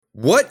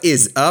What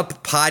is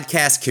up,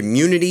 podcast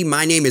community?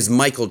 My name is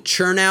Michael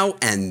Chernow,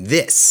 and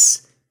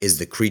this is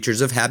the Creatures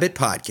of Habit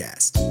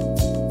podcast.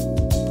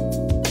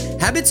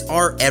 Habits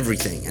are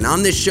everything, and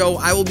on this show,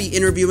 I will be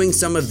interviewing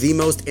some of the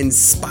most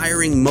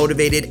inspiring,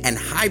 motivated, and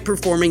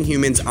high-performing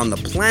humans on the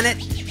planet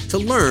to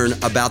learn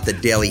about the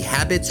daily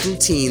habits,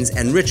 routines,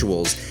 and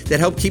rituals that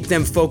help keep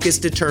them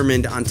focused,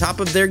 determined, on top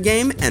of their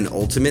game, and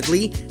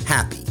ultimately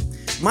happy.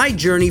 My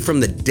journey from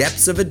the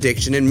depths of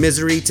addiction and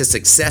misery to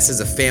success as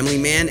a family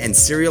man and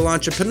serial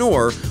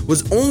entrepreneur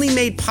was only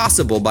made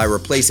possible by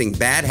replacing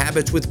bad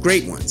habits with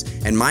great ones.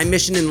 And my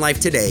mission in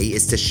life today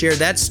is to share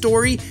that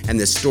story and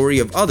the story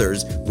of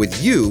others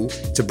with you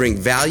to bring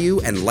value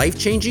and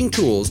life-changing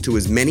tools to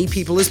as many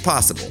people as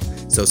possible.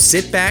 So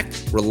sit back,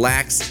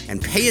 relax,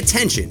 and pay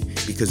attention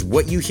because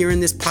what you hear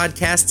in this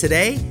podcast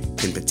today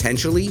can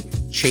potentially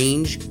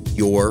change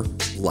your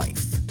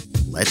life.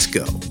 Let's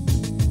go.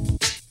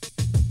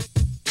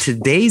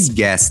 Today's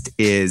guest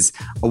is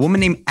a woman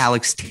named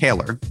Alex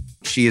Taylor.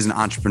 She is an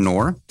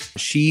entrepreneur.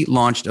 She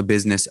launched a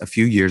business a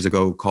few years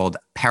ago called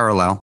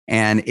Perelel,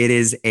 and it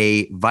is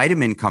a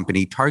vitamin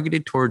company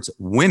targeted towards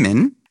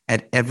women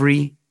at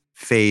every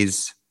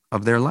phase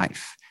of their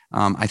life.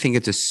 I think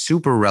it's a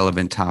super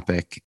relevant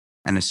topic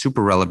and a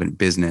super relevant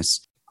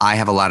business. I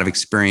have a lot of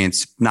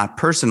experience, not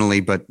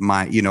personally, but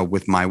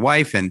with my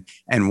wife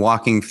and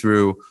walking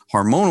through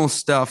hormonal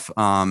stuff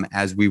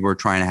as we were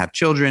trying to have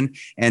children.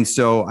 And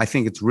so I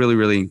think it's really,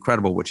 really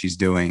incredible what she's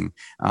doing.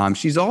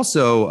 She's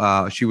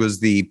also, she was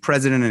the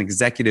president and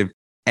executive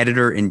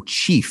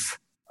editor-in-chief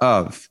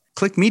of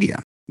Click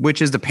Media,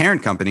 which is the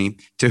parent company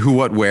to Who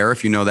What Wear,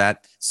 if you know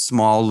that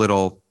small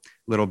little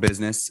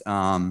business.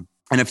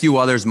 And a few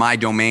others, My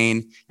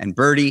Domain and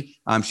Birdie.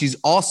 She's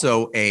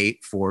also a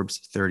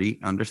Forbes 30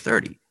 under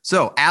 30.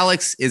 So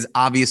Alex is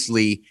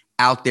obviously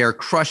out there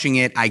crushing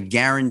it. I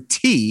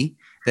guarantee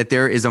that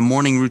there is a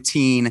morning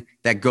routine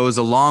that goes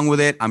along with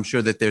it. I'm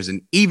sure that there's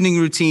an evening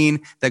routine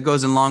that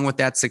goes along with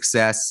that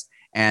success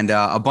and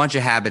a bunch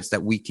of habits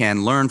that we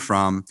can learn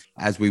from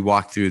as we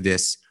walk through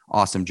this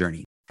awesome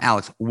journey.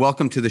 Alex,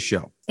 welcome to the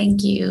show.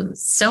 Thank you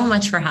so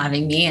much for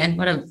having me. And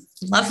what a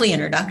lovely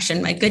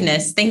introduction. My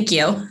goodness. Thank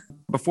you.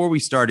 Before we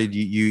started,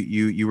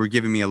 you were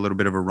giving me a little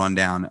bit of a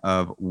rundown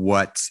of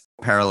what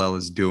Perelel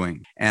is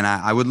doing. And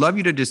I would love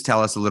you to just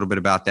tell us a little bit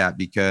about that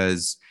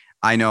because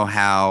I know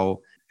how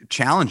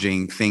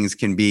challenging things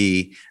can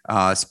be,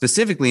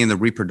 specifically in the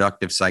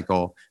reproductive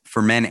cycle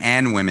for men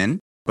and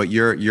women, but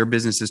your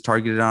business is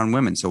targeted on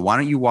women. So why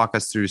don't you walk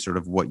us through sort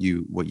of what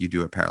you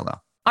do at Perelel?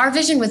 Our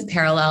vision with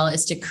Perelel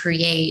is to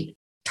create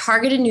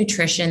targeted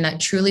nutrition that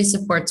truly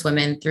supports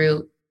women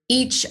through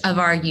each of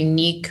our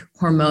unique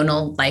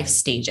hormonal life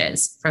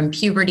stages, from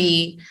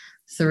puberty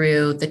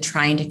through the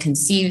trying to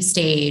conceive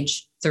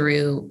stage,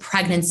 through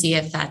pregnancy,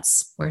 if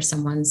that's where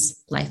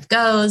someone's life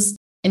goes,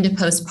 into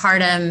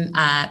postpartum,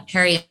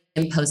 peri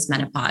and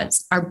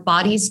postmenopause. Our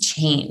bodies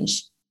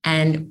change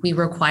and we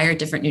require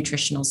different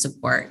nutritional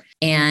support.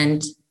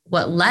 And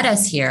what led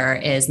us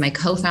here is my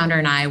co-founder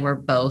and I were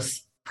both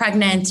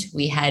pregnant.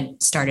 We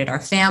had started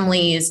our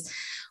families.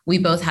 We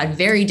both had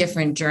very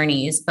different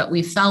journeys, but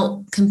we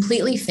felt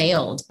completely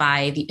failed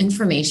by the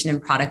information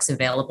and products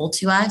available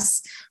to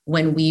us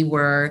when we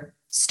were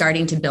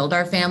starting to build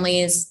our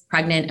families,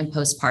 pregnant and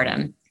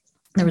postpartum.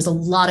 There was a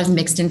lot of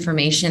mixed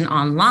information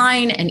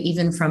online and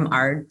even from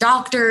our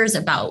doctors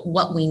about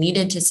what we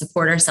needed to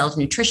support ourselves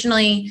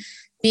nutritionally.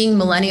 Being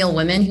millennial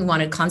women who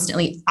want to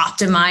constantly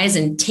optimize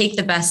and take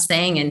the best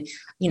thing and,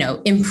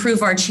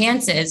 improve our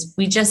chances,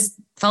 we just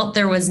felt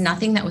there was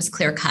nothing that was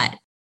clear cut.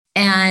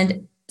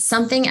 And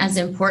something as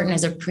important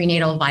as a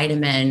prenatal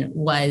vitamin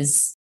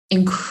was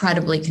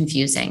incredibly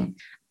confusing.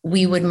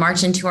 We would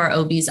march into our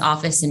OB's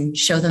office and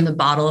show them the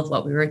bottle of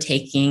what we were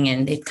taking,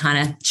 and they'd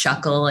kind of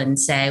chuckle and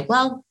say,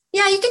 well,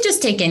 yeah, you can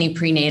just take any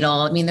prenatal.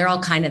 I mean, they're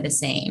all kind of the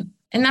same.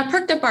 And that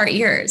perked up our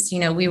ears.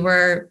 We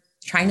were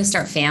trying to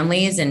start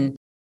families and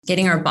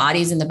getting our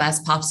bodies in the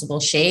best possible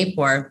shape,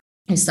 or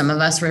some of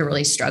us were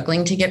really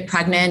struggling to get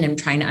pregnant and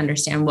trying to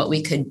understand what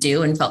we could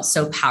do and felt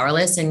so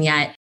powerless. And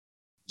yet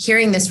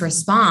hearing this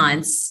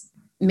response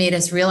made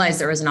us realize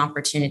there was an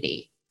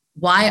opportunity.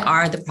 Why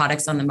are the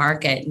products on the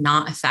market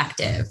not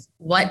effective?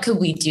 What could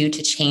we do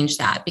to change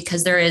that?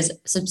 Because there is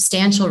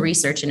substantial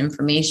research and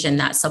information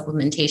that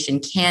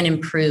supplementation can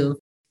improve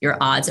your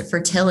odds of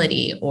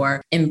fertility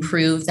or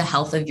improve the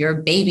health of your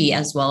baby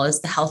as well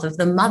as the health of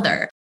the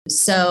mother.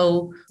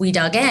 So we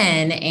dug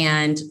in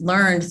and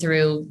learned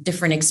through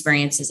different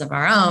experiences of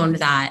our own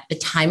that the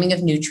timing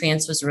of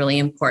nutrients was really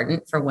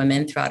important for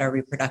women throughout our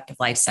reproductive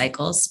life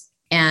cycles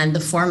and the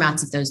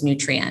formats of those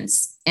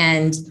nutrients.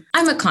 And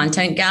I'm a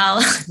content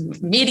gal,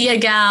 media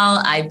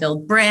gal. I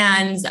build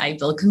brands. I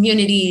build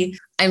community.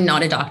 I'm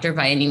not a doctor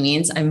by any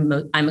means. I'm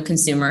a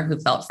consumer who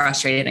felt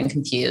frustrated and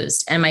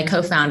confused. And my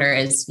co-founder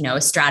is, a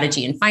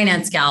strategy and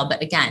finance gal.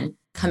 But again,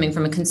 coming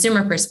from a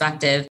consumer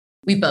perspective,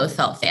 we both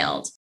felt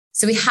failed.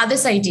 So we had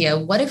this idea,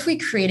 what if we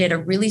created a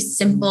really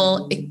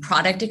simple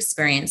product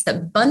experience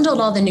that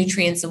bundled all the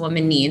nutrients a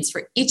woman needs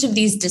for each of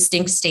these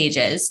distinct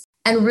stages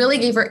and really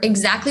gave her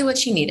exactly what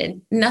she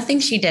needed, nothing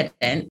she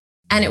didn't.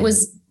 And it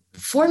was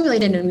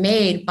formulated and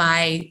made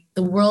by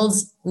the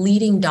world's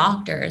leading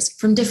doctors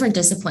from different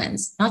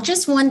disciplines, not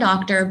just one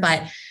doctor,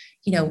 but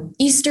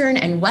Eastern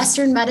and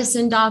Western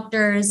medicine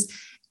doctors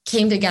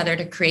came together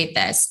to create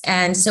this.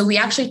 And so we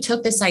actually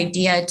took this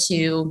idea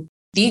to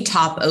the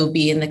top OB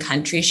in the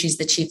country. She's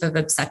the chief of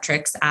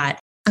obstetrics at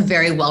a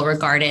very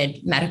well-regarded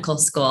medical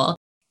school.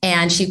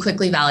 And she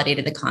quickly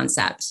validated the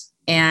concept.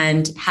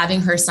 And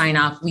having her sign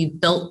off, we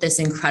built this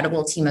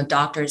incredible team of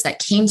doctors that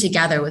came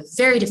together with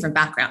very different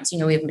backgrounds.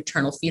 We have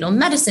maternal fetal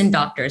medicine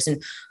doctors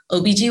and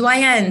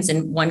OBGYNs,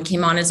 and one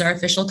came on as our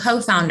official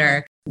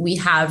co-founder. We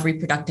have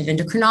reproductive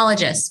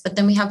endocrinologists, but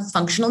then we have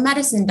functional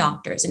medicine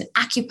doctors and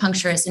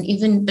acupuncturists, and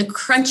even the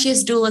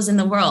crunchiest doulas in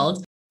the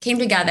world came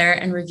together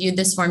and reviewed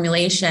this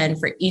formulation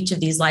for each of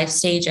these life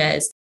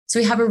stages. So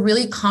we have a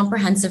really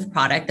comprehensive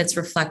product that's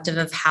reflective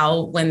of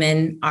how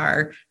women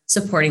are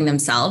supporting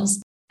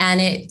themselves, and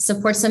it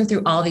supports them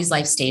through all these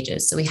life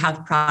stages. So we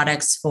have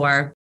products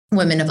for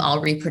women of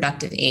all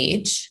reproductive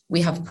age.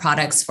 We have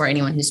products for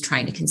anyone who's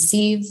trying to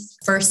conceive,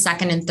 first,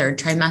 second, and third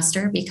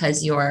trimester,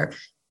 because your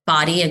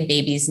body and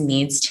baby's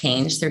needs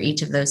change through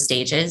each of those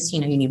stages.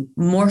 You need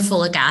more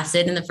folic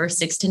acid in the first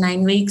 6 to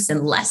 9 weeks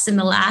and less in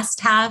the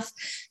last half.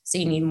 So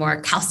you need more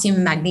calcium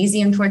and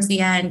magnesium towards the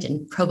end,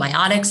 and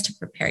probiotics to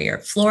prepare your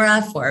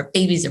flora for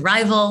baby's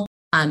arrival.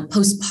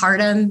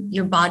 Postpartum,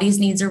 your body's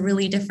needs are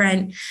really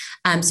different.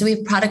 So we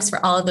have products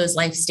for all of those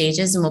life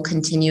stages, and we'll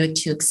continue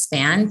to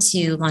expand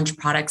to launch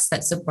products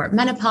that support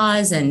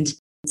menopause and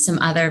some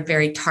other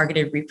very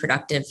targeted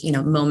reproductive,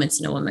 moments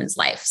in a woman's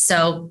life.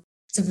 So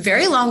it's a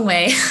very long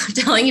way of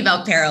telling you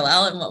about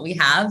Perelel and what we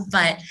have,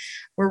 but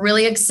we're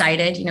really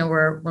excited.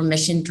 We're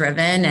mission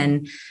driven,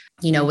 and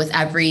with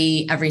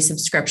every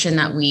subscription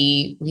that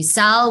we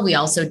sell, we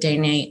also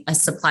donate a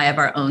supply of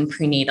our own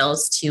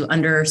prenatals to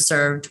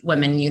underserved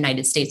women in the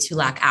United States who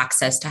lack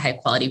access to high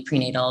quality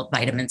prenatal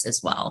vitamins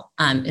as well.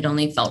 It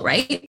only felt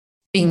right.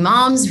 Being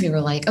moms, we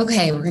were like,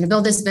 okay, we're going to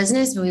build this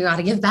business, but we got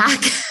to give back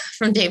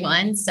from day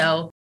one.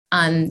 So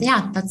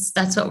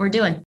that's what we're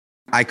doing.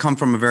 I come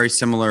from a very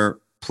similar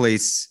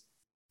place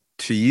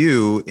to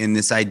you in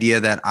this idea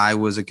that I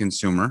was a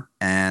consumer,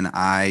 and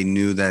I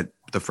knew that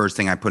the first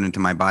thing I put into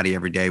my body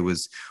every day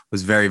was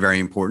very, very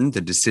important.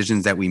 The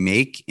decisions that we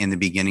make in the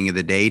beginning of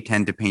the day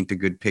tend to paint a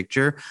good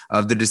picture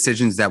of the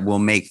decisions that we'll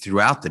make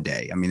throughout the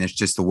day. I mean, it's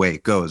just the way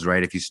it goes,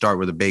 right? If you start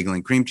with a bagel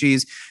and cream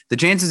cheese, the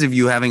chances of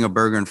you having a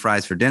burger and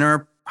fries for dinner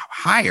are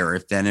higher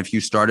than if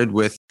you started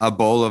with a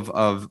bowl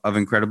of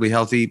incredibly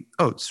healthy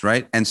oats,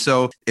 right? And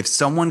so if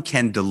someone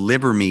can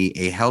deliver me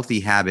a healthy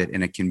habit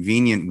in a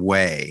convenient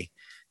way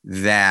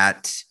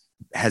that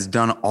has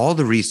done all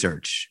the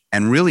research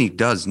and really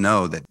does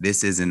know that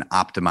this is an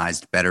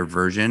optimized, better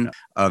version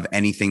of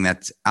anything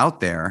that's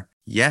out there,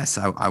 yes,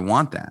 I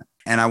want that.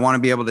 And I want to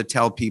be able to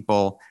tell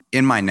people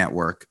in my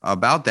network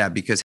about that,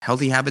 because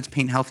healthy habits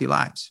paint healthy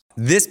lives.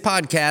 This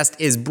podcast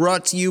is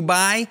brought to you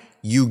by,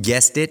 you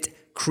guessed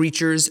it,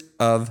 Creatures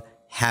of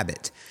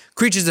Habit.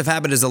 Creatures of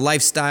Habit is a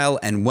lifestyle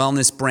and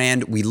wellness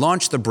brand. We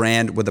launched the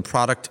brand with a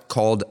product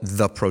called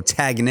The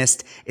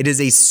Protagonist. It is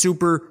a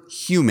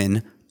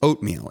superhuman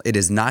oatmeal. It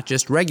is not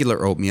just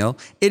regular oatmeal.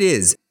 It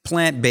is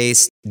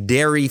plant-based,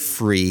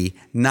 dairy-free,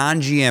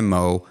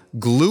 non-GMO,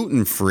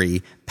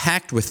 gluten-free,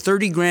 packed with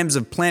 30 grams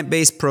of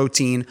plant-based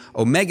protein,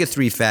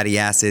 omega-3 fatty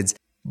acids,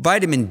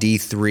 vitamin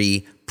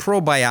D3,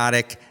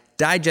 probiotic,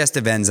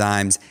 digestive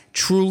enzymes.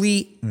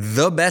 Truly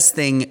the best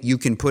thing you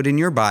can put in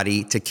your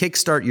body to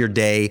kickstart your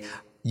day,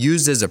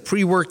 used as a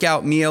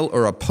pre-workout meal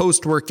or a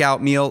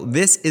post-workout meal.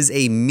 This is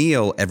a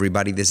meal,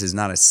 everybody. This is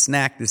not a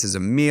snack. This is a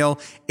meal.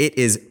 It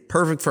is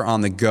perfect for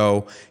on the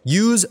go.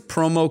 Use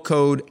promo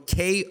code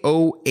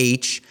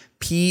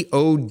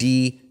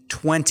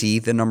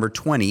KOHPOD20, the number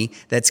 20.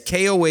 That's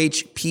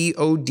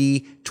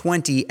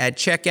KOHPOD20 at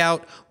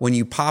checkout when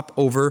you pop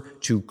over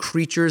to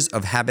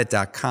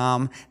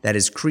creaturesofhabit.com. That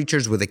is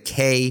creatures with a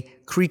K,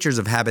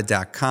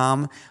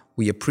 creaturesofhabit.com.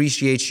 We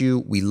appreciate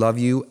you. We love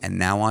you. And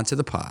now on to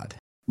the pod.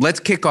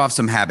 Let's kick off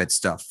some habit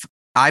stuff.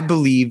 I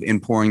believe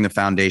in pouring the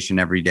foundation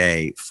every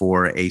day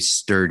for a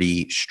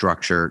sturdy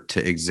structure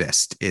to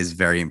exist is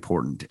very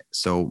important.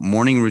 So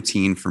morning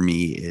routine for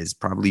me is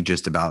probably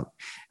just about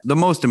the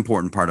most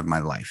important part of my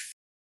life.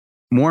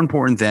 More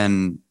important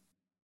than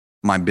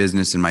my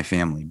business and my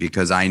family,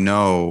 because I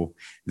know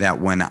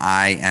that when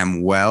I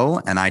am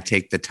well and I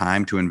take the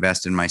time to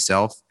invest in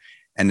myself,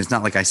 and it's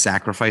not like I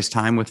sacrifice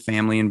time with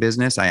family and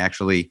business. I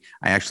actually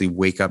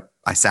wake up,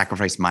 I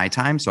sacrifice my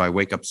time. So I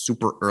wake up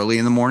super early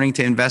in the morning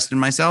to invest in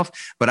myself.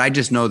 But I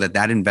just know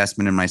that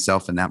investment in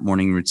myself and that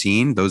morning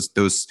routine, those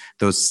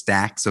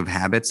stacks of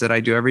habits that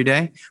I do every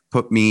day,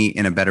 put me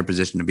in a better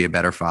position to be a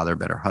better father,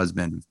 better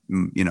husband,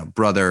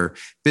 brother,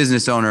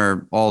 business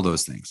owner, all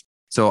those things.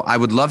 So I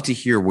would love to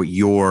hear what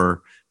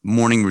your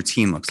morning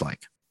routine looks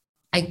like.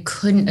 I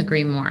couldn't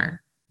agree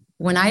more.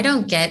 When I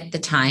don't get the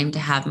time to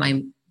have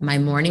my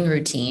morning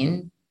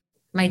routine,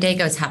 my day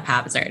goes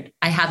haphazard.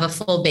 I have a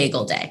full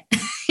bagel day.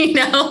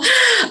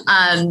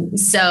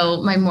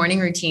 So my morning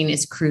routine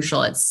is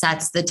crucial. It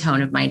sets the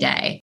tone of my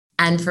day.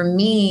 And for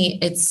me,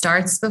 it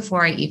starts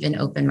before I even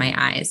open my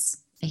eyes.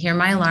 I hear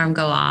my alarm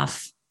go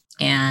off,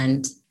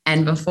 and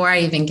before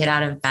I even get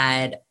out of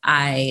bed,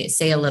 I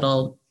say a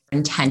little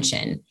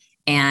intention,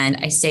 and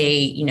I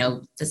say,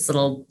 this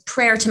little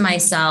prayer to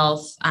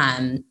myself.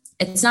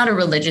 It's not a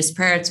religious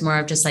prayer. It's more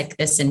of just like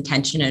this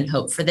intention and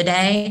hope for the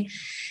day.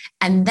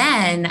 And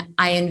then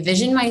I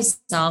envision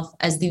myself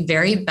as the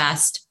very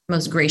best,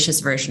 most gracious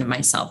version of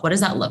myself. What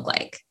does that look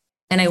like?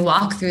 And I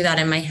walk through that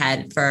in my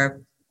head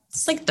for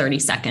just like 30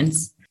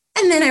 seconds.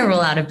 And then I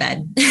roll out of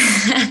bed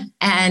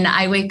and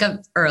I wake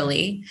up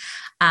early,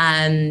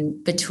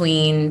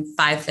 between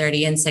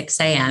 5:30 and 6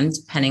 a.m.,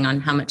 depending on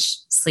how much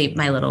sleep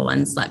my little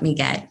ones let me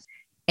get.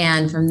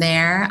 And from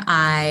there,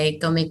 I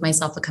go make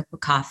myself a cup of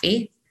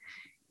coffee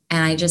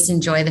and I just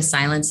enjoy the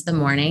silence of the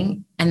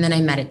morning. And then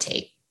I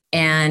meditate.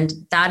 And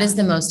that is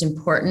the most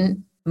important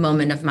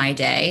moment of my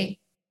day,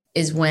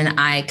 is when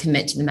I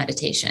commit to the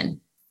meditation,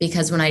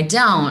 because when I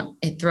don't,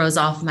 it throws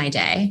off my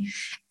day.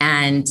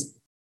 And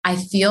I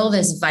feel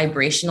this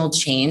vibrational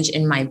change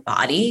in my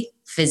body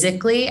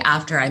physically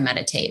after I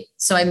meditate.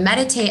 So I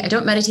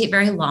don't meditate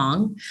very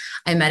long.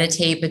 I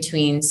meditate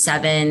between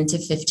 7 to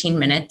 15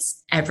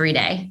 minutes every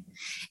day.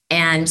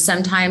 And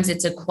sometimes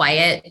it's a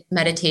quiet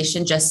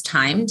meditation, just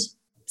timed.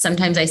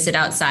 Sometimes I sit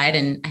outside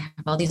and I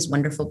have all these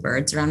wonderful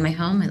birds around my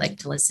home. I like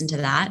to listen to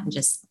that and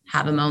just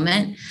have a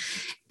moment.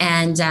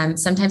 And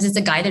sometimes it's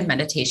a guided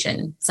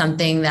meditation,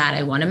 something that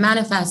I want to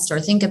manifest or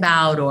think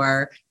about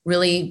or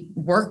really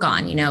work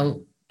on.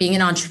 Being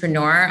an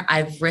entrepreneur,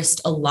 I've risked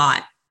a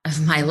lot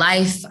of my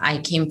life. I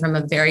came from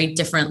a very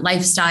different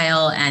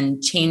lifestyle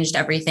and changed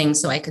everything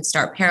so I could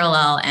start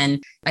Parallel.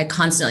 And I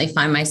constantly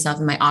find myself,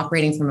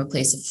 operating from a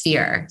place of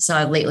fear.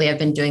 So lately I've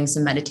been doing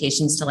some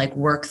meditations to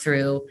work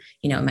through,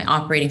 my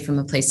operating from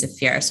a place of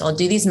fear. So I'll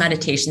do these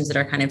meditations that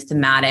are kind of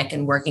thematic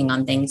and working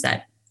on things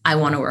that I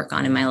want to work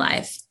on in my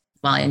life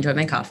while I enjoy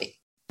my coffee.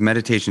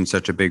 Meditation is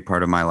such a big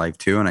part of my life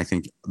too. And I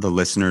think the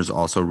listeners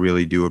also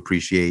really do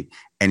appreciate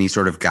any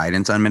sort of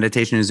guidance on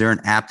meditation. Is there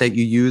an app that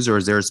you use, or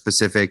is there a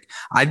specific?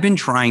 I've been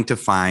trying to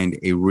find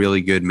a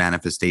really good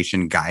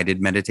manifestation guided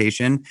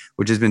meditation,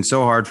 which has been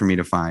so hard for me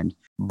to find.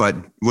 But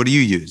what do you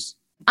use?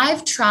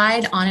 I've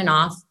tried on and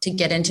off to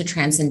get into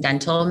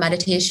transcendental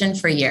meditation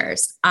for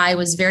years. I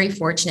was very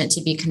fortunate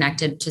to be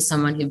connected to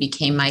someone who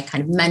became my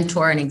kind of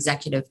mentor and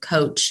executive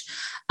coach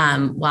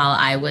while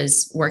I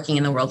was working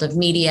in the world of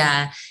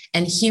media.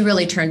 And he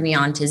really turned me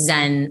on to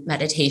Zen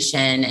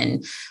meditation.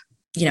 And,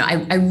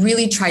 I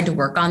really tried to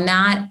work on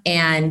that.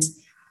 And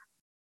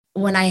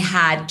when I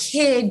had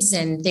kids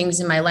and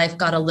things in my life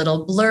got a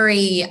little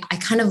blurry, I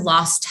kind of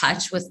lost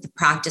touch with the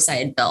practice I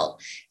had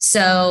built.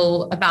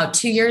 So about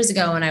 2 years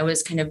ago, when I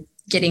was kind of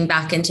getting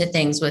back into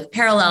things with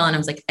Parallel, and I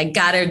was like, I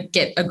got to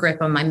get a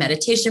grip on my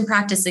meditation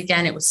practice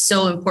again. It was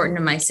so important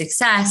to my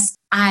success.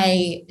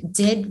 I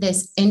did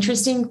this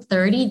interesting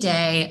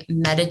 30-day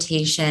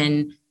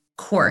meditation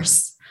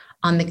course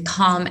on the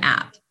Calm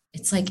app.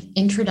 It's like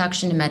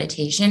Introduction to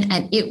Meditation,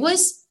 and it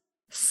was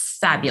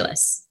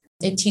fabulous.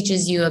 It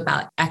teaches you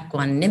about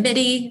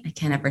equanimity. I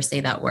can't ever say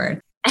that word.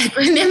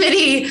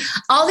 Equanimity,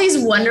 all these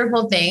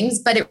wonderful things,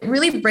 but it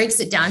really breaks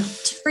it down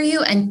for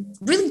you and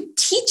really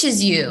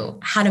teaches you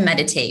how to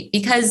meditate,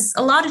 because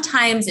a lot of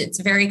times it's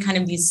very kind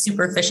of these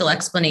superficial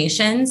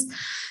explanations.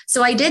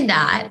 So I did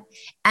that.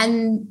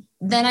 And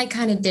then I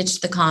kind of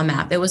ditched the Calm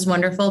app. It was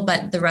wonderful,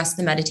 but the rest of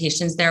the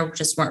meditations there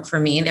just weren't for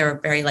me. They were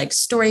very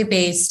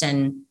story-based.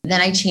 And then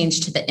I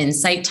changed to the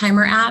Insight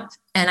Timer app.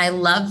 And I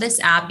love this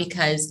app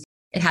because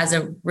it has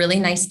a really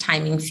nice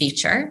timing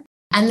feature.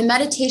 And the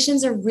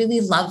meditations are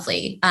really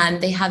lovely.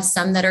 They have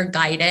some that are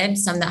guided,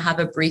 some that have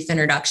a brief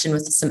introduction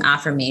with some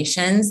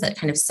affirmations that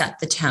kind of set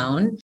the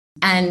tone.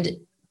 And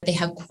they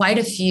have quite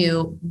a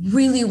few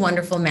really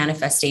wonderful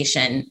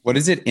manifestation. What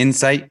is it?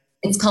 Insight?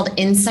 It's called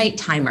Insight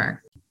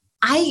Timer.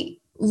 I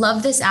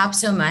love this app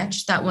so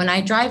much that when I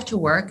drive to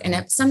work,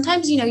 and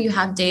sometimes, you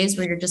have days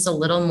where you're just a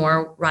little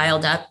more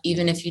riled up,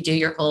 even if you do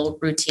your whole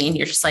routine,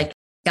 you're just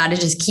got to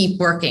just keep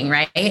working,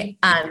 right?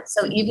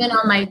 So even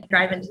on my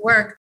drive into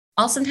work,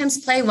 I'll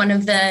sometimes play one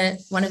of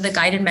the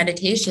guided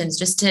meditations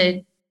just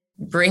to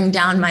bring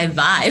down my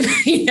vibe,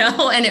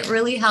 and it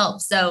really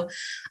helps. So,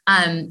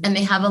 and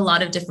they have a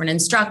lot of different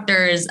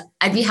instructors.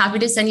 I'd be happy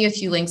to send you a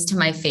few links to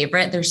my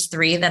favorite. There's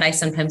 3 that I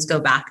sometimes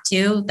go back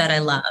to that I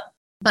love.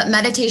 But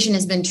meditation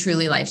has been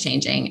truly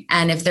life-changing.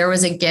 And if there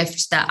was a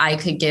gift that I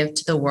could give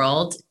to the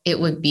world, it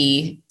would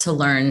be to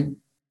learn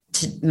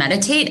to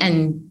meditate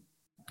and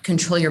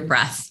control your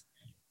breath.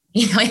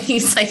 I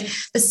think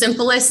it's the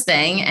simplest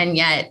thing, and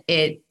yet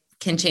it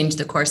can change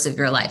the course of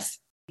your life.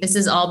 This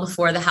is all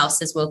before the house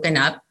has woken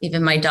up.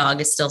 Even my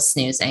dog is still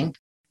snoozing.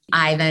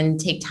 I then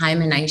take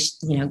time and I,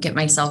 get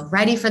myself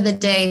ready for the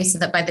day so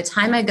that by the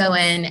time I go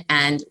in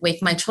and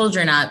wake my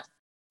children up,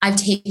 I've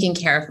taken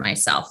care of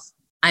myself.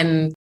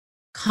 I'm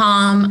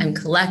calm, I'm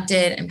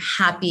collected, I'm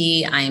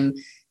happy, I'm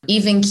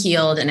even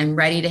keeled, and I'm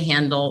ready to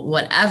handle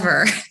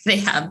whatever they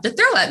have to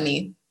throw at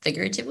me.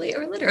 figuratively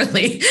or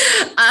literally.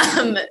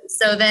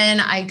 So then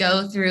I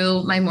go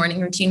through my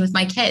morning routine with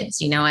my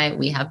kids.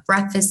 We have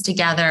breakfast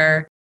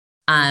together.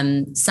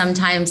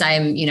 Sometimes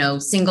I'm,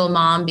 single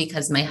mom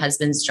because my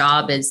husband's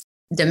job is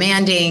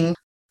demanding.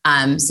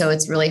 So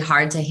it's really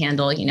hard to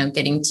handle,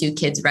 getting 2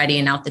 kids ready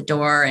and out the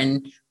door,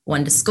 and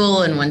one to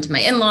school and one to my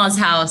in-laws'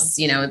 house.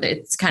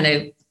 It's kind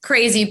of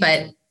crazy,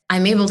 but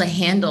I'm able to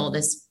handle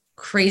this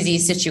crazy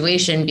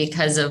situation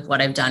because of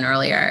what I've done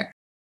earlier.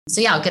 So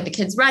yeah, I'll get the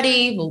kids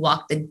ready. We'll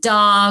walk the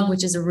dog,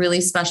 which is a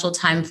really special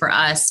time for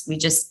us. We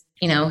just,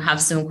 have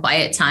some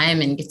quiet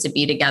time and get to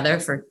be together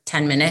for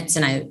 10 minutes.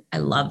 And I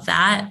love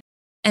that.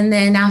 And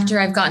then after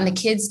I've gotten the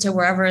kids to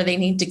wherever they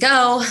need to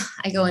go,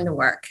 I go into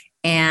work.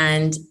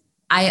 And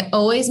I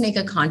always make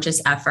a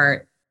conscious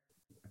effort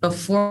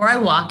before I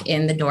walk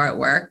in the door at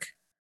work.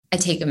 I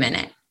take a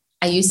minute.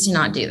 I used to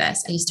not do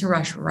this. I used to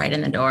rush right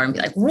in the door and be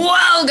like,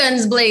 whoa,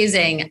 guns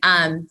blazing.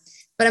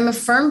 But I'm a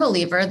firm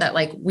believer that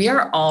we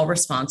are all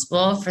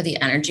responsible for the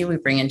energy we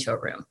bring into a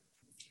room.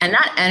 And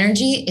that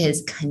energy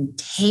is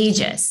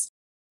contagious.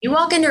 You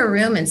walk into a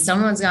room and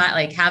someone's got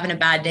having a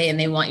bad day and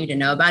they want you to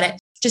know about it,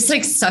 just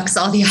sucks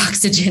all the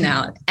oxygen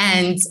out.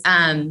 And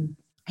I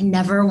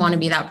never want to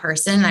be that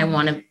person. I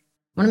want to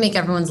make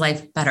everyone's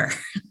life better.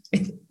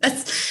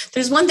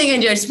 There's one thing I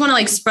do. I just want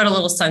to spread a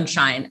little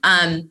sunshine.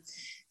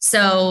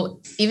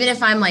 So even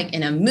if I'm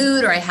in a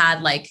mood, or I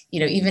had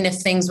even if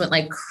things went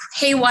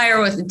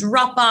haywire with a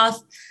drop off,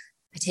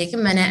 I take a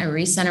minute and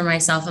recenter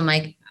myself. I'm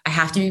I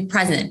have to be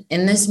present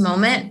in this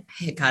moment.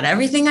 I got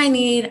everything I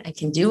need. I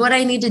can do what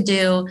I need to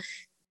do.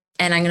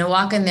 And I'm going to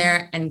walk in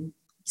there and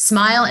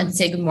smile and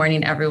say good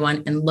morning to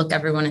everyone and look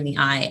everyone in the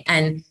eye.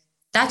 And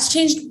that's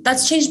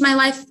changed my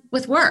life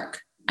with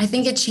work. I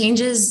think it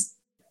changes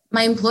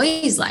my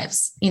employees'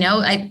 lives.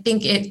 I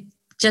think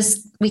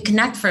we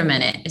connect for a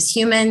minute as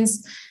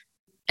humans,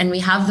 and we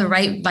have the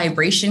right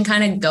vibration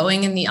kind of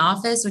going in the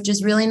office, which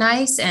is really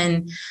nice.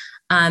 And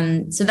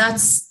so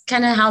that's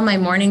kind of how my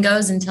morning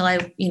goes until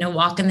I,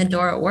 walk in the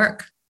door at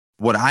work.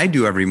 What I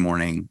do every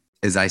morning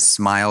is I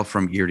smile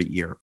from ear to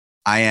ear.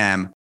 I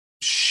am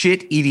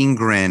shit-eating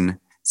grin,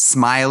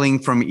 smiling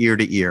from ear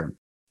to ear.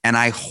 And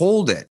I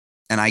hold it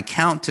and I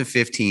count to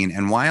 15.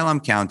 And while I'm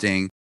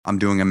counting, I'm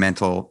doing a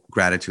mental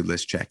gratitude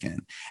list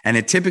check-in. And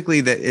I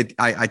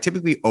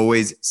typically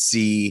always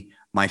see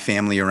my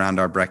family around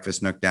our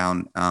breakfast nook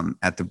down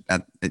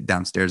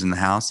downstairs in the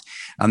house.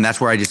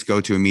 That's where I just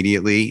go to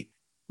immediately.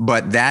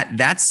 But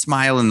that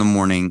smile in the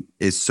morning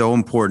is so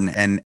important.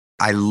 And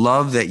I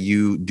love that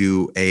you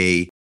do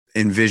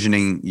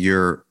envisioning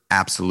your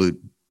absolute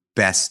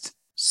best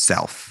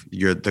self.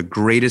 You're the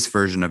greatest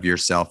version of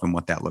yourself and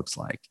what that looks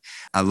like.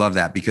 I love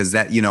that because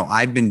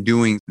I've been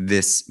doing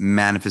this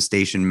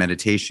manifestation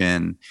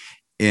meditation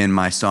in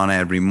my sauna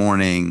every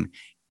morning,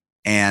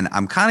 and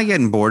I'm kind of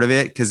getting bored of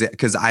it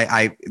because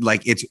I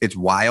it's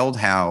wild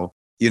how,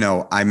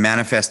 I'm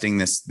manifesting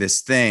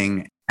this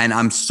thing and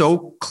I'm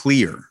so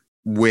clear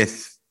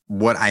with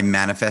what I'm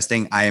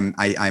manifesting.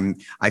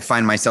 I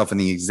find myself in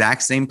the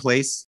exact same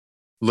place,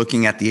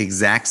 looking at the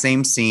exact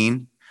same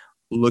scene,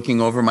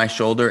 looking over my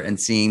shoulder and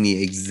seeing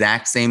the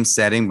exact same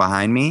setting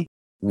behind me,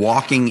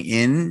 walking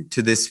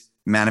into this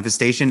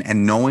manifestation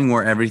and knowing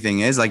where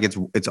everything is.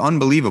 It's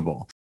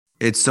unbelievable.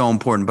 It's so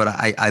important. But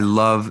I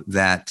love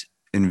that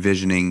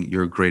envisioning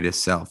your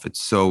greatest self.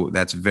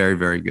 That's very,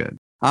 very good.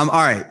 All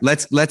right,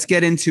 let's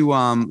get into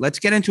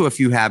a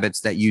few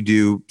habits that you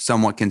do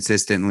somewhat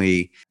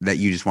consistently that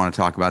you just want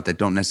to talk about that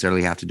don't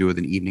necessarily have to do with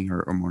an evening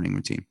or morning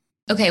routine.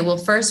 Okay, well,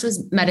 first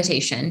was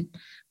meditation,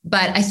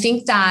 but I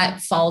think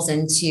that falls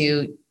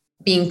into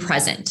being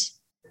present.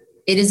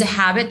 It is a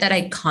habit that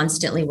I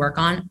constantly work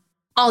on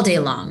all day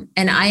long.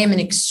 And I am an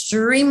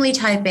extremely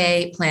type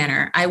A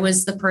planner. I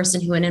was the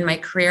person who went in my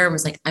career and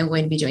was like, I'm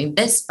going to be doing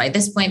this by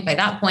this point, by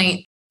that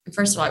point. And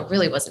first of all, I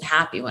really wasn't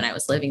happy when I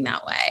was living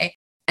that way.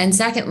 And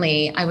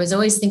secondly, I was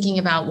always thinking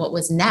about what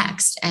was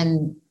next.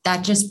 And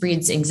that just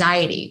breeds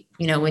anxiety.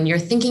 When you're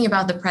thinking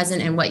about the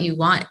present and what you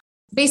want,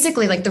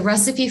 basically the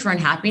recipe for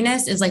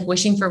unhappiness is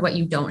wishing for what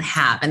you don't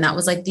have. And that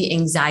was the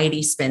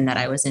anxiety spin that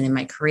I was in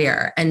my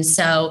career. And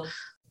so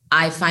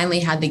I finally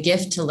had the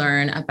gift to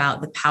learn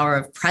about the power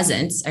of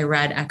presence. I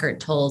read Eckhart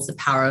Tolle's The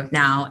Power of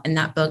Now, and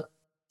that book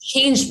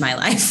changed my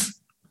life.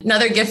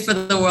 Another gift for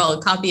the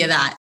world, copy of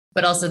that,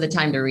 but also the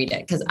time to read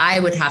it, because I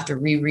would have to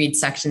reread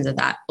sections of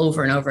that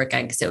over and over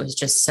again because it was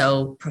just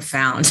so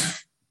profound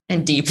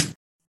and deep.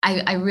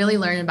 I really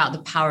learned about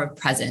the power of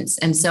presence.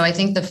 And so I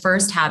think the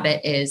first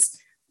habit is,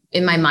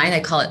 in my mind, I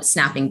call it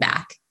snapping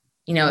back.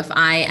 If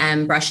I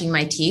am brushing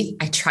my teeth,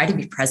 I try to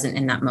be present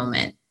in that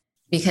moment,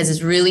 because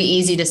it's really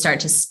easy to start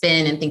to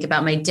spin and think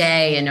about my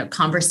day and a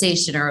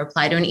conversation or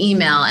reply to an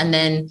email. And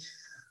then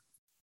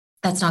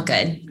that's not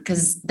good,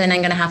 because then I'm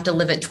going to have to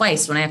live it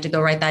twice when I have to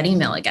go write that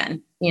email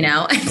again.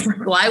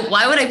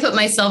 Why would I put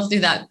myself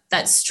through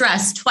that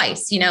stress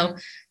twice?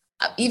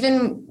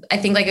 Even I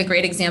think a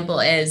great example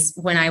is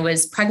when I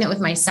was pregnant with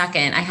my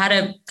second, I had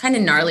a kind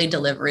of gnarly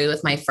delivery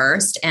with my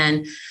first.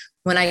 And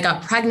when I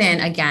got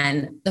pregnant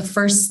again, the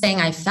first thing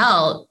I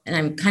felt, and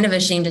I'm kind of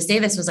ashamed to say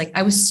this, was like,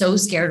 I was so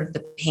scared of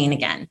the pain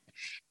again.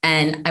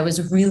 And I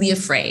was really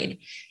afraid.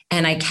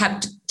 And I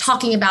kept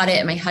talking about it.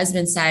 And my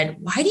husband said,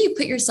 why do you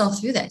put yourself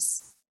through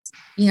this?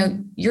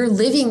 You're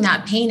living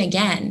that pain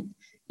again.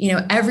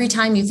 Every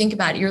time you think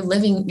about it,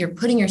 you're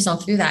putting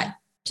yourself through that.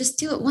 Just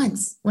do it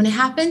once when it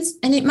happens,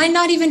 and it might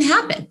not even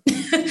happen.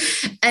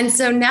 And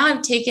so now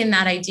I've taken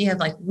that idea of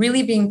like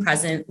really being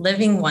present,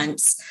 living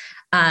once.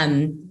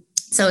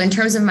 So in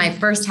terms of my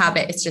first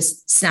habit, it's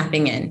just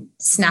snapping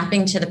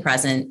to the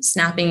present,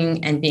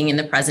 snapping and being in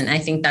the present. And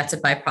I think that's a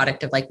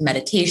byproduct of like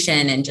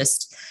meditation and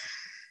just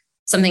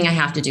something I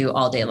have to do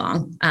all day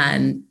long.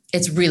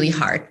 It's really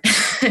hard.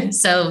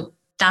 So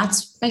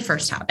that's my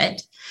first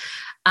habit.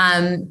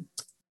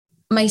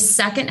 My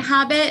second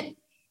habit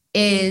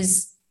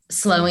is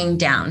slowing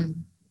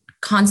down,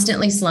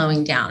 constantly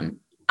slowing down.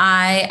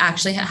 I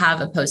actually have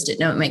a Post-it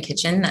note in my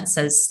kitchen that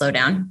says slow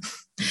down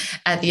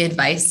at the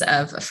advice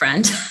of a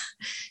friend,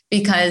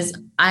 because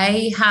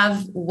I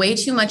have way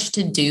too much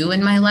to do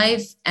in my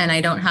life and I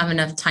don't have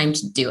enough time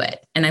to do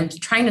it. And I'm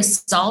trying to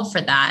solve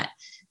for that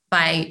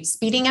by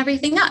speeding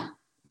everything up,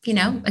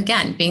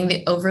 again, being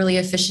the overly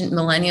efficient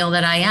millennial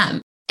that I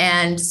am.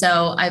 And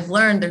so I've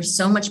learned there's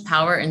so much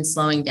power in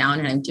slowing down,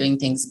 and I'm doing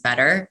things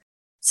better.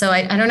 So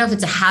I don't know if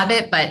it's a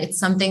habit, but it's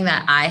something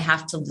that I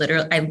have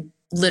to I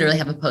literally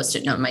have a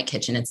Post-it note in my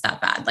kitchen. It's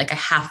that bad. Like I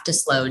have to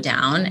slow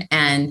down,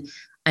 and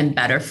I'm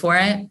better for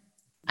it.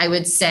 I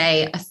would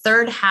say a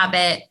third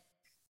habit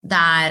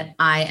that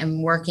I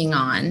am working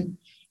on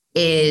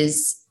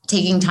is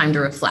taking time to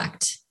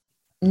reflect.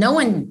 No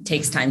one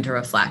takes time to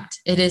reflect.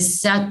 It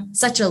is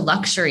such a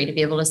luxury to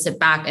be able to sit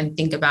back and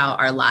think about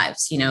our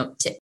lives,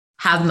 to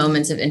have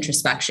moments of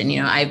introspection.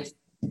 I've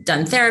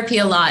done therapy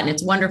a lot and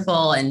it's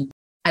wonderful. And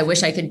I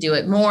wish I could do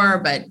it more,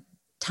 but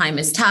time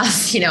is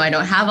tough. I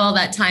don't have all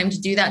that time to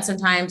do that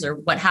sometimes or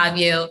what have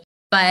you,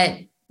 but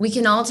we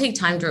can all take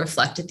time to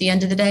reflect at the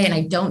end of the day. And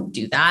I don't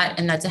do that.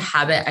 And that's a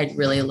habit I'd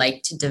really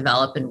like to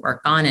develop and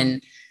work on,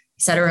 and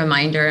set a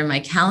reminder in my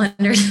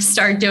calendar to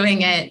start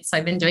doing it. So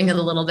I've been doing it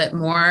a little bit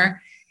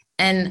more.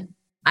 And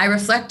I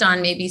reflect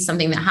on maybe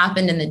something that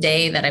happened in the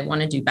day that I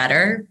want to do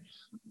better,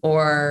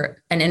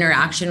 or an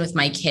interaction with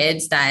my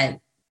kids that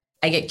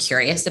I get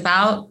curious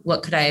about.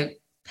 What could I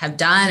have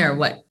done, or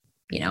what,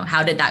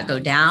 how did that go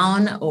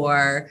down?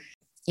 Or,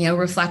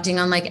 reflecting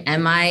on like,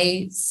 am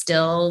I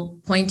still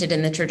pointed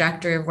in the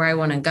trajectory of where I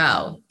want to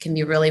go? It can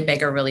be really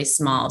big or really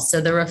small.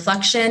 So the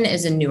reflection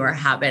is a newer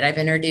habit I've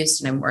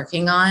introduced and I'm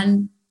working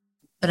on,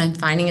 but I'm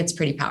finding it's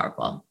pretty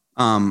powerful.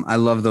 I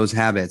love those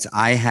habits.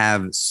 I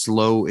have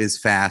slow is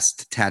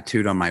fast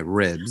tattooed on my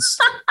ribs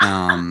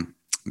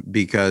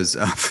because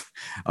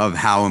of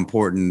how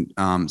important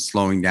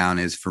slowing down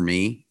is for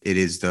me. It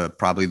is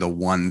probably the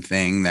one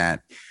thing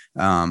that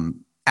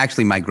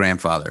actually my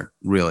grandfather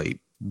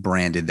really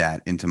branded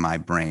that into my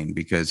brain,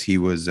 because he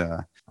was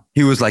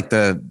like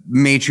the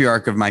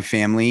matriarch of my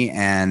family.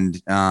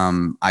 And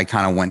I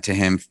kind of went to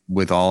him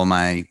with all of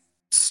my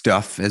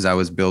stuff as I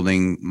was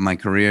building my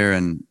career.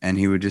 And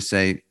he would just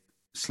say,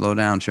 slow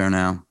down,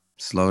 Chernow,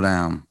 slow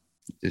down,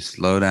 just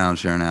slow down,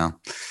 Chernow.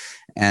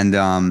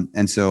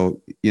 And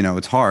so,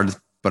 it's hard,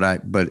 but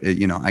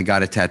I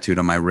got it tattooed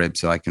on my rib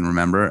so I can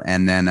remember.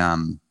 And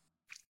then,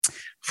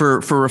 for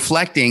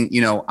reflecting,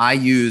 I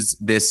use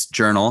this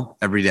journal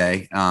every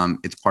day.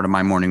 It's part of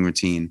my morning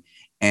routine.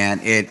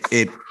 And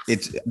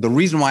it's the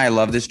reason why I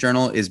love this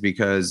journal is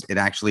because it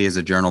actually is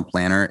a journal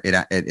planner.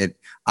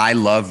 I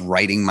love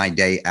writing my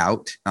day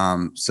out.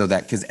 So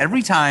that, because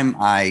every time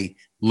I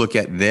look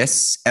at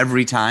this,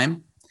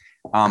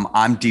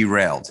 I'm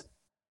derailed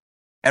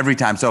every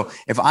time. So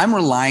if I'm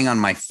relying on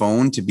my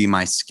phone to be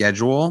my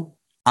schedule,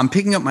 I'm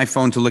picking up my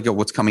phone to look at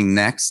what's coming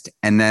next.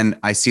 And then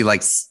I see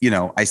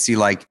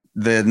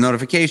the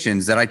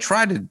notifications that I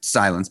try to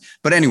silence.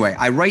 But anyway,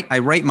 I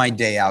write my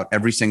day out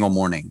every single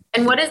morning.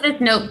 And what is this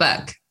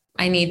notebook?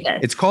 I need this.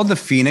 It's called the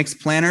Phoenix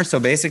Planner.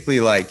 So basically,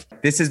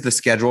 this is the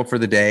schedule for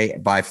the day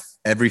by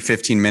every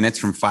 15 minutes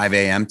from 5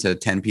 a.m. to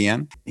 10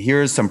 p.m.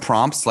 Here's some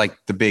prompts like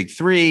the big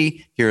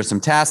three. Here's some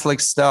task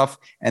list stuff.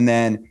 And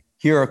then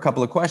here are a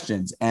couple of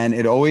questions. And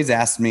it always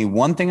asks me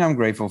one thing I'm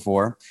grateful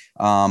for.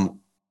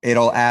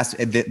 It'll ask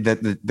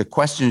the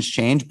questions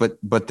change, but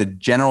the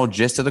general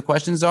gist of the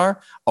questions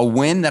are a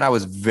win that I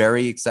was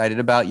very excited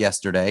about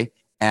yesterday,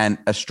 and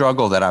a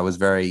struggle that I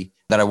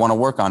want to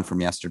work on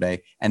from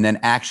yesterday, and then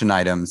action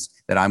items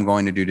that I'm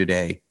going to do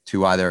today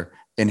to either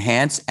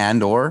enhance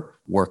and or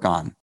work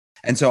on.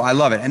 And so I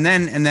love it. And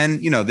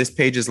then this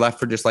page is left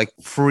for just like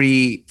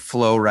free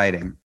flow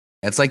writing.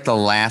 It's like the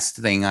last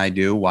thing I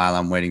do while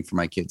I'm waiting for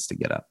my kids to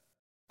get up.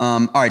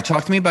 All right,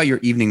 talk to me about your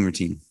evening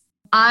routine.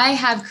 I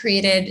have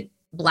created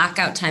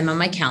blackout time on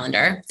my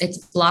calendar. It's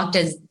blocked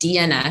as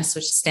DNS,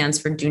 which stands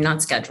for do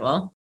not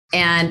schedule.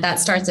 And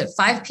that starts at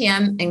 5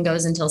 p.m. and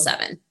goes until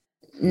 7.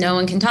 No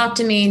one can talk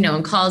to me. No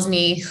one calls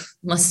me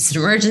unless it's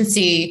an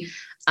emergency.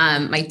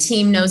 My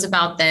team knows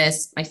about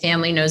this. My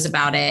family knows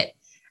about it.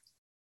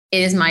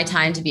 It is my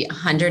time to be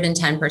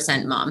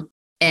 110% mom.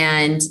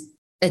 And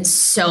It's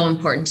so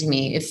important to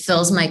me. It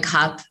fills my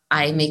cup.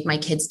 I make my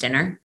kids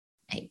dinner.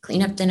 I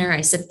clean up dinner.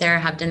 I sit there,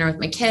 have dinner with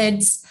my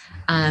kids.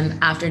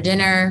 After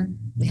dinner,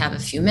 we have a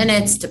few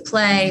minutes to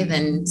play.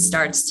 Then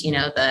starts,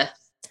 the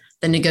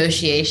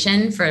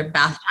negotiation for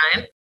bath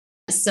time.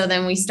 So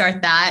then we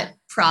start that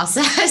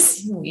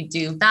process. We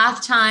do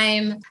bath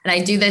time. And I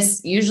do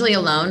this usually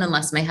alone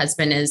unless my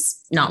husband is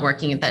not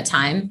working at that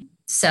time.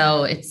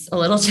 So it's a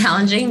little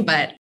challenging,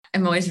 but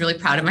I'm always really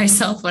proud of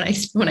myself when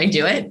I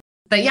do it.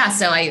 But yeah,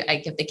 so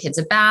I give the kids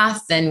a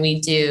bath. Then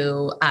we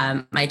do,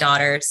 my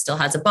daughter still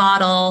has a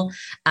bottle.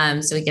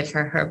 So we give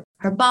her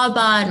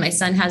baba, and my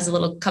son has a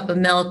little cup of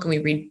milk, and we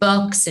read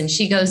books, and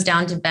she goes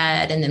down to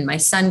bed. And then my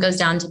son goes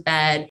down to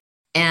bed.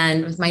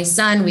 And with my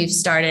son, we've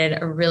started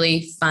a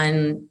really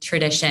fun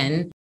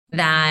tradition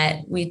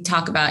that we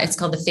talk about. It's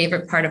called the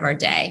favorite part of our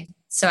day.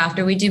 So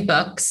after we do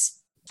books,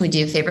 we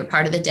do favorite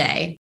part of the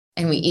day,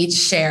 and we each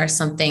share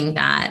something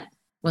that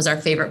was our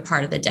favorite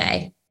part of the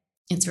day.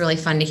 It's really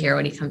fun to hear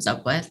what he comes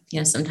up with.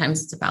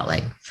 Sometimes it's about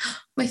like,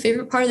 my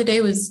favorite part of the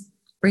day was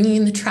bringing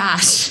in the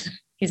trash.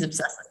 He's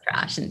obsessed with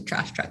trash and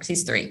trash trucks.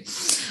 He's 3.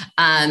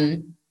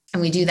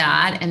 And we do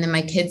that. And then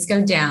my kids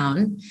go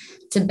down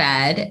to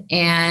bed,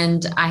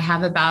 and I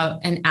have about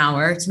an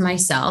hour to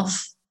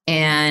myself.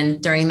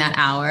 And during that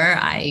hour,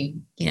 I,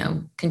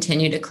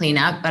 continue to clean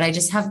up, but I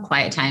just have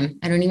quiet time.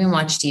 I don't even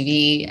watch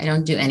TV. I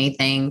don't do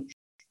anything.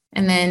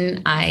 And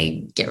then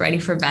I get ready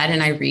for bed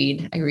and I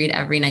read. I read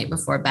every night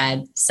before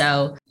bed.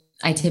 So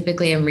I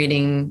typically am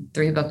reading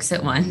 3 books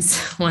at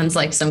once. One's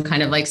like some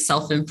kind of like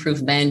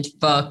self-improvement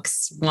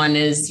books. One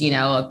is, a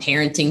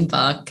parenting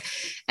book.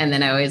 And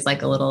then I always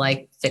like a little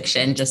like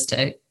fiction just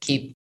to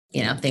keep,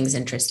 things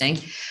interesting.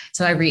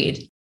 So I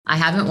read. I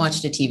haven't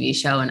watched a TV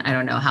show in I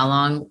don't know how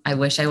long. I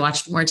wish I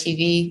watched more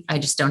TV. I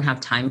just don't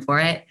have time for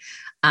it.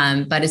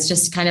 But it's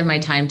just kind of my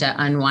time to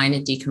unwind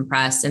and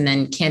decompress. And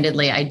then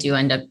candidly, I do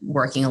end up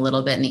working a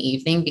little bit in the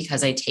evening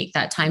because I take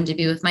that time to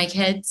be with my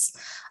kids.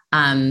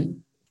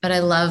 But I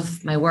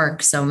love my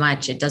work so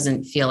much. It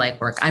doesn't feel like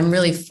work. I'm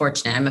really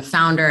fortunate. I'm a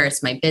founder.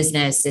 It's my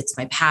business. It's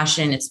my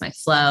passion. It's my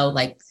flow.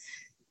 Like,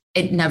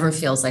 it never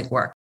feels like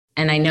work.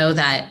 And I know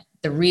that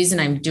the reason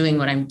I'm doing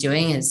what I'm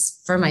doing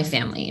is for my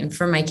family and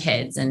for my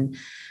kids and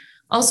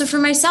also for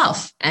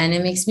myself. And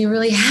it makes me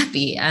really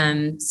happy.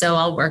 So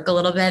I'll work a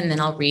little bit and then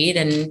I'll read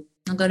and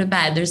I'll go to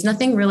bed. There's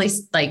nothing really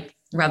like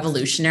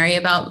revolutionary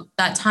about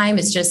that time.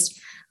 It's just,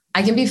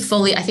 I think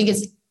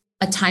it's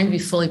a time to be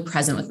fully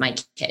present with my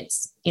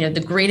kids.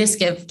 The greatest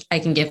gift I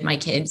can give my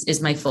kids is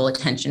my full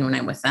attention when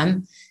I'm with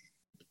them.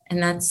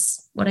 And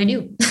that's what I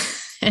do.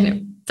 And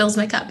it fills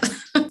my cup.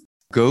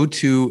 Go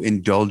to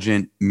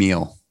indulgent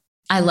meal.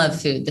 I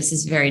love food. This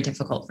is very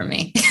difficult for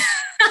me.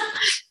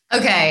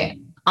 Okay.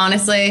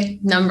 Honestly,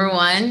 number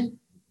 1,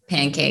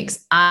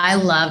 pancakes. I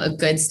love a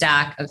good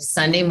stack of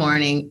Sunday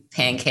morning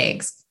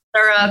pancakes.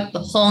 Syrup, the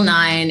whole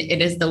 9.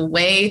 It is the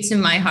way to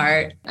my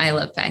heart. I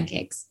love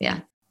pancakes.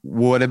 Yeah.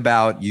 What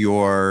about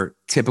your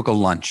typical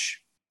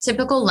lunch?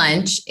 Typical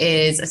lunch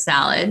is a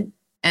salad,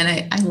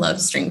 and I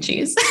love string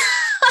cheese.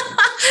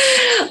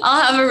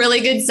 I'll have a really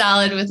good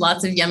salad with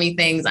lots of yummy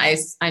things.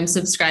 I'm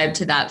subscribed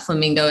to that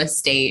Flamingo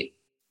Estate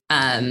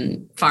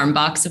farm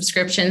box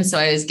subscription. So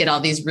I always get all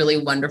these really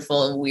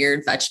wonderful,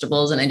 weird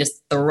vegetables, and I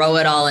just throw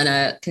it all in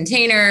a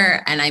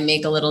container, and I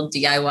make a little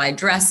DIY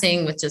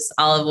dressing with just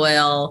olive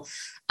oil,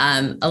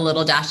 a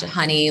little dash of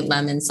honey,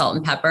 lemon, salt,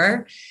 and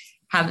pepper.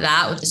 Have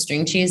that with the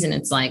string cheese, and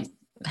it's like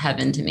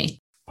heaven to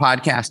me.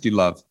 Podcast you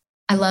love?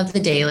 I love The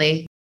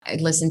Daily. I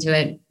listen to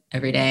it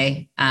every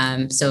day.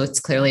 So it's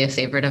clearly a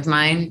favorite of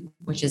mine,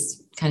 which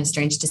is kind of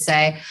strange to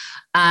say.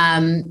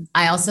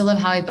 I also love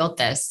How I Built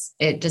This.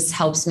 It just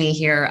helps me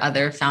hear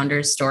other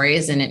founders'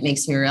 stories, and it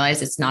makes me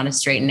realize it's not a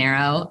straight and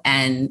narrow,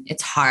 and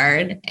it's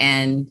hard,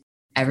 and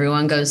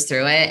everyone goes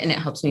through it, and it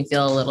helps me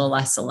feel a little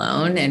less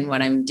alone in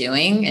what I'm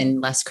doing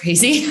and less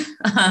crazy.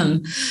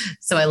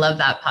 So I love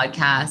that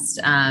podcast.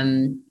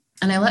 And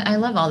I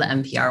love all the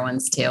NPR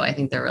ones too. I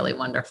think they're really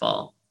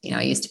wonderful.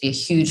 I used to be a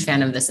huge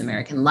fan of This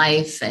American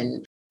Life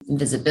and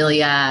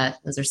Invisibilia.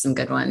 Those are some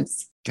good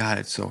ones. God,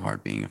 it's so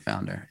hard being a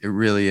founder. It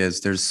really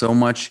is. There's so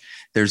much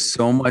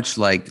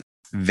like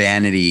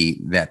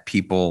vanity that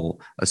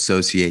people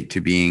associate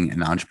to being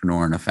an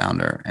entrepreneur and a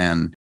founder.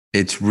 And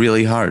it's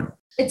really hard.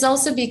 It's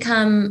also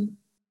become,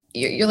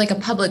 you're like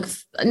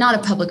not a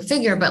public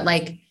figure, but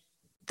like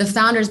the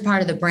founder's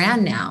part of the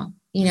brand now.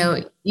 You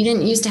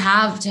didn't used to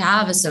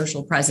have a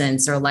social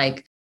presence or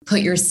like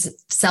put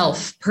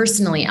yourself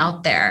personally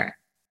out there.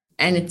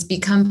 And it's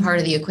become part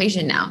of the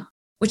equation now,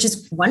 which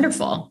is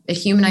wonderful. It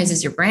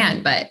humanizes your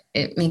brand, but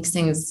it makes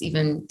things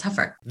even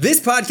tougher. This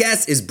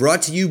podcast is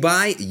brought to you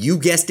by, you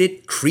guessed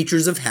it,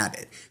 Creatures of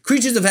Habit.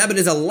 Creatures of Habit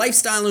is a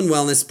lifestyle and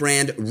wellness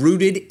brand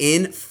rooted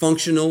in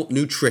functional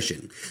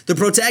nutrition. The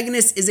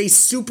protagonist is a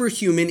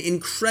superhuman,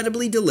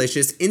 incredibly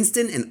delicious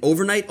instant and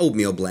overnight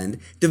oatmeal blend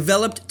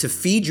developed to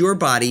feed your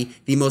body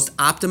the most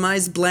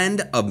optimized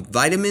blend of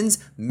vitamins,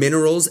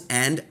 minerals,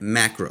 and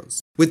macros.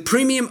 With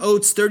premium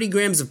oats, 30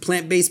 grams of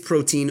plant-based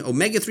protein,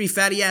 omega-3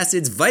 fatty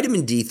acids,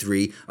 vitamin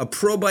D3, a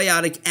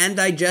probiotic, and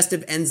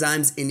digestive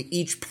enzymes in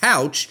each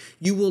pouch,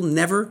 you will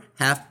never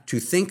have to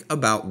think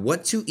about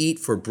what to eat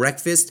for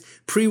breakfast,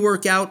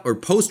 pre-workout, or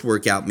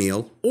post-workout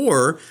meal,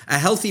 or a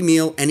healthy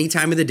meal any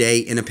time of the day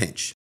in a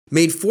pinch.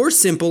 Made 4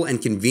 simple and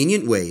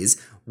convenient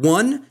ways.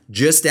 1,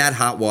 just add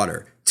hot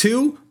water.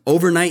 2,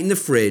 overnight in the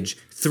fridge.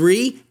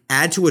 3,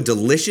 add to a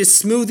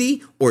delicious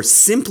smoothie, or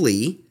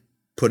simply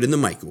put in the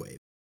microwave.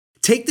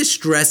 Take the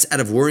stress out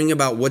of worrying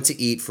about what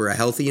to eat for a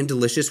healthy and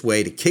delicious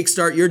way to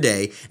kickstart your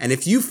day. And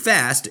if you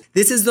fast,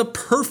 this is the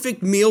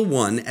perfect meal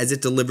one as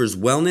it delivers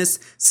wellness,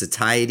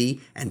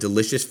 satiety, and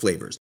delicious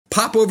flavors.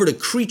 Pop over to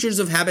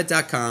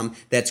creaturesofhabit.com.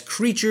 That's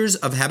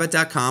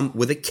creaturesofhabit.com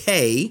with a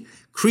K,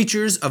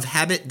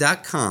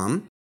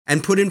 creaturesofhabit.com,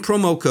 and put in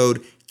promo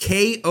code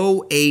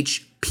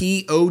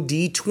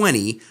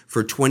KOHPOD20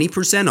 for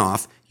 20%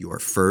 off your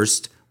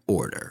first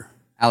order.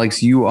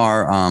 Alex, you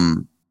are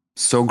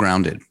so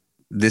grounded.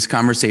 This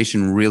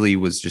conversation really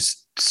was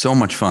just so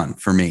much fun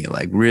for me.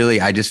 Like,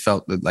 really, I just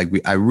felt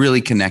that I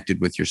really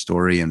connected with your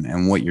story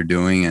and what you're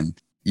doing. And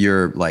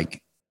you're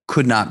like,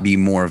 could not be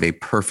more of a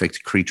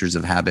perfect Creatures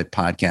of Habit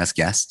podcast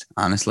guest,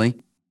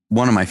 honestly.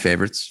 One of my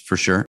favorites for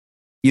sure.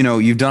 You know,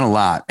 you've done a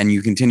lot and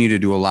you continue to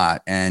do a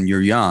lot, and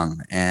you're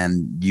young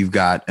and you've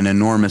got an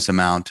enormous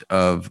amount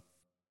of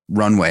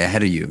runway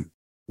ahead of you.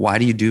 Why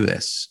do you do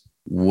this?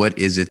 What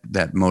is it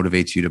that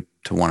motivates you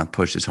to want to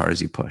push as hard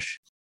as you push?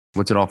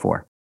 What's it all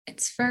for?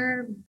 It's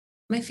for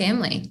my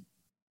family.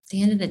 At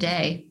the end of the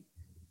day,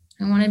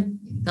 I want to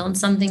build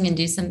something and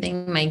do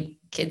something my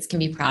kids can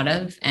be proud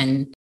of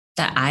and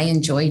that I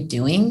enjoy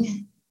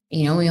doing.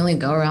 You know, we only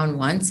go around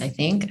once, I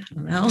think. I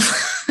don't know.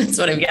 That's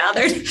what I've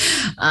gathered.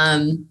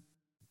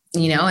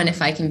 You know, and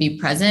if I can be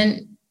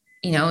present,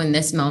 you know, in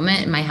this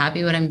moment, am I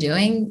happy what I'm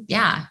doing?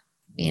 Yeah.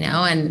 You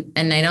know,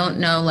 and I don't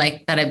know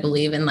like that I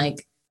believe in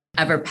like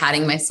ever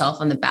patting myself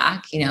on the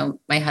back. You know,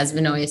 my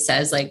husband always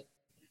says like,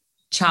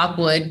 chop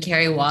wood,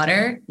 carry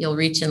water, you'll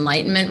reach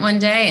enlightenment one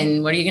day.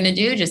 And what are you going to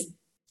do? Just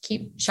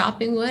keep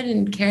chopping wood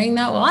and carrying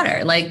that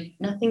water. Like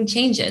nothing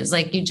changes.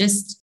 Like you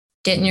just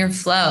get in your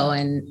flow.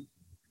 And,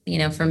 you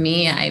know, for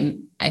me, I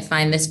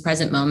find this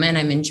present moment,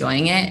 I'm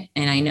enjoying it.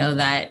 And I know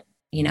that,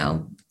 you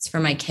know, it's for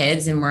my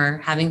kids and we're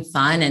having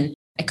fun. And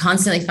I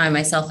constantly find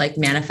myself like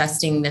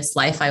manifesting this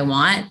life I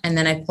want. And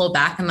then I pull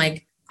back. I'm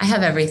like, I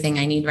have everything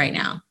I need right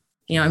now.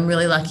 You know, I'm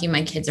really lucky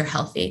my kids are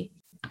healthy.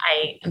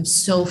 I am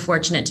so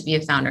fortunate to be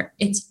a founder.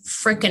 It's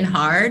freaking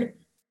hard,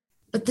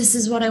 but this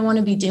is what I want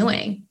to be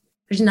doing.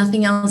 There's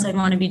nothing else I'd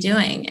want to be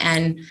doing.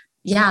 And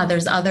yeah,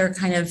 there's other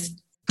kind of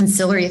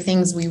ancillary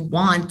things we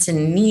want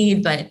and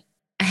need, but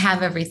I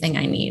have everything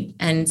I need.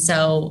 And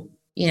so,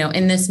 you know,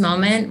 in this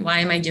moment, why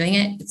am I doing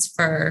it? It's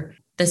for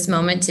this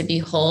moment to be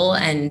whole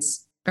and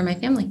for my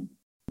family.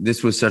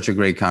 This was such a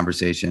great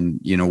conversation.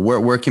 You know,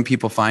 where can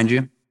people find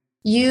you?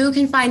 You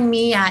can find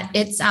me at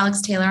It's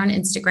Alex Taylor on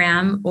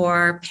Instagram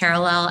or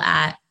Parallel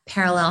at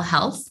Parallel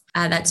Health.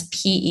 That's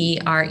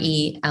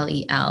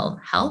PERELEL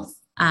Health.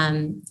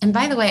 And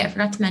by the way, I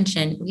forgot to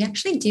mention, we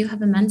actually do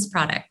have a men's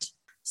product.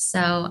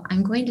 So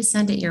I'm going to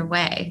send it your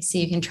way so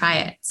you can try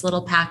it. It's a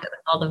little pack with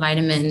all the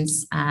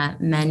vitamins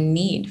men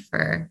need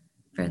for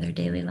their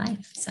daily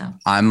life. So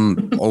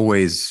I'm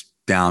always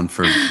down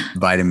for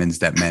vitamins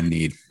that men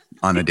need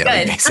on a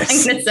daily basis.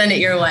 I'm going to send it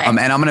your way. And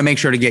I'm going to make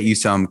sure to get you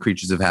some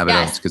Creatures of Habit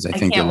oats because I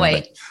think you'll love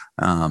it.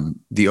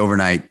 The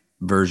overnight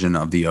version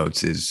of the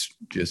oats is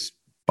just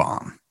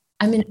bomb.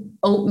 I'm an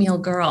oatmeal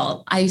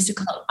girl. I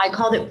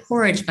called it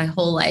porridge my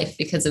whole life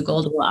because of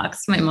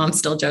Goldilocks. My mom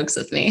still jokes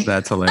with me.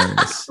 That's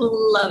hilarious.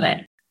 Love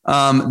it.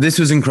 This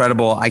was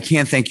incredible. I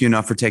can't thank you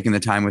enough for taking the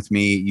time with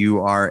me.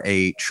 You are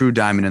a true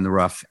diamond in the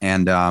rough.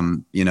 And,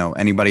 you know,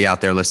 anybody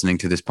out there listening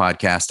to this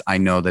podcast, I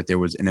know that there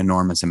was an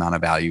enormous amount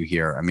of value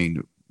here. I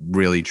mean,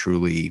 really,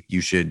 truly,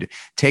 you should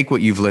take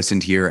what you've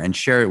listened here and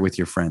share it with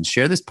your friends.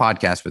 Share this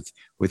podcast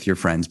with your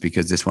friends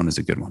because this one is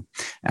a good one.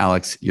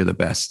 Alex, you're the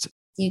best.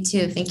 You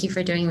too. Thank you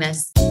for doing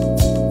this.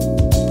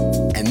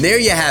 And there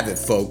you have it,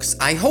 folks.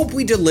 I hope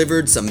we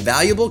delivered some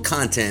valuable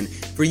content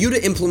for you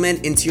to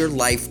implement into your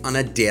life on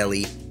a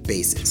daily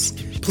basis.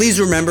 Please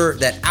remember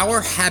that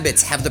our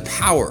habits have the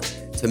power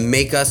to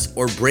make us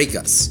or break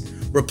us.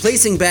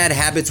 Replacing bad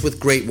habits with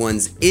great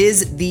ones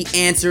is the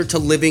answer to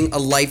living a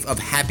life of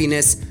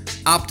happiness,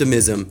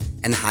 optimism,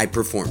 and high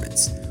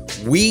performance.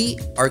 We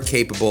are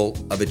capable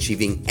of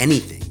achieving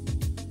anything.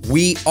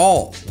 We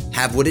all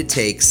have what it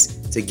takes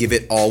to give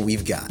it all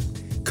we've got.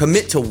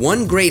 Commit to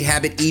one great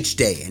habit each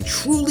day and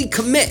truly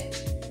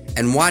commit,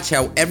 and watch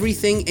how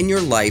everything in your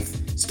life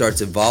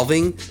starts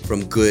evolving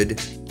from good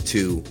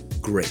to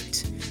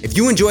great. If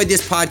you enjoyed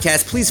this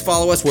podcast, please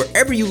follow us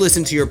wherever you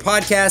listen to your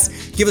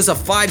podcast. Give us a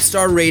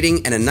 5-star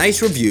rating and a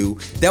nice review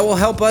that will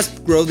help us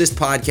grow this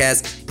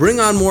podcast,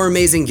 bring on more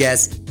amazing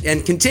guests,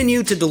 and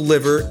continue to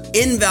deliver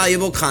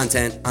invaluable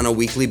content on a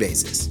weekly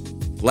basis.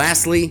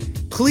 Lastly,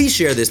 please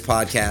share this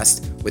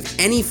podcast with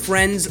any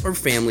friends or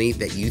family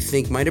that you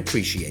think might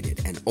appreciate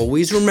it. And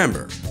always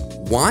remember,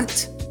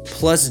 want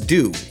plus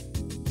do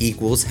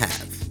equals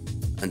have.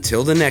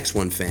 Until the next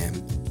one, fam.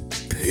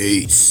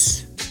 Peace.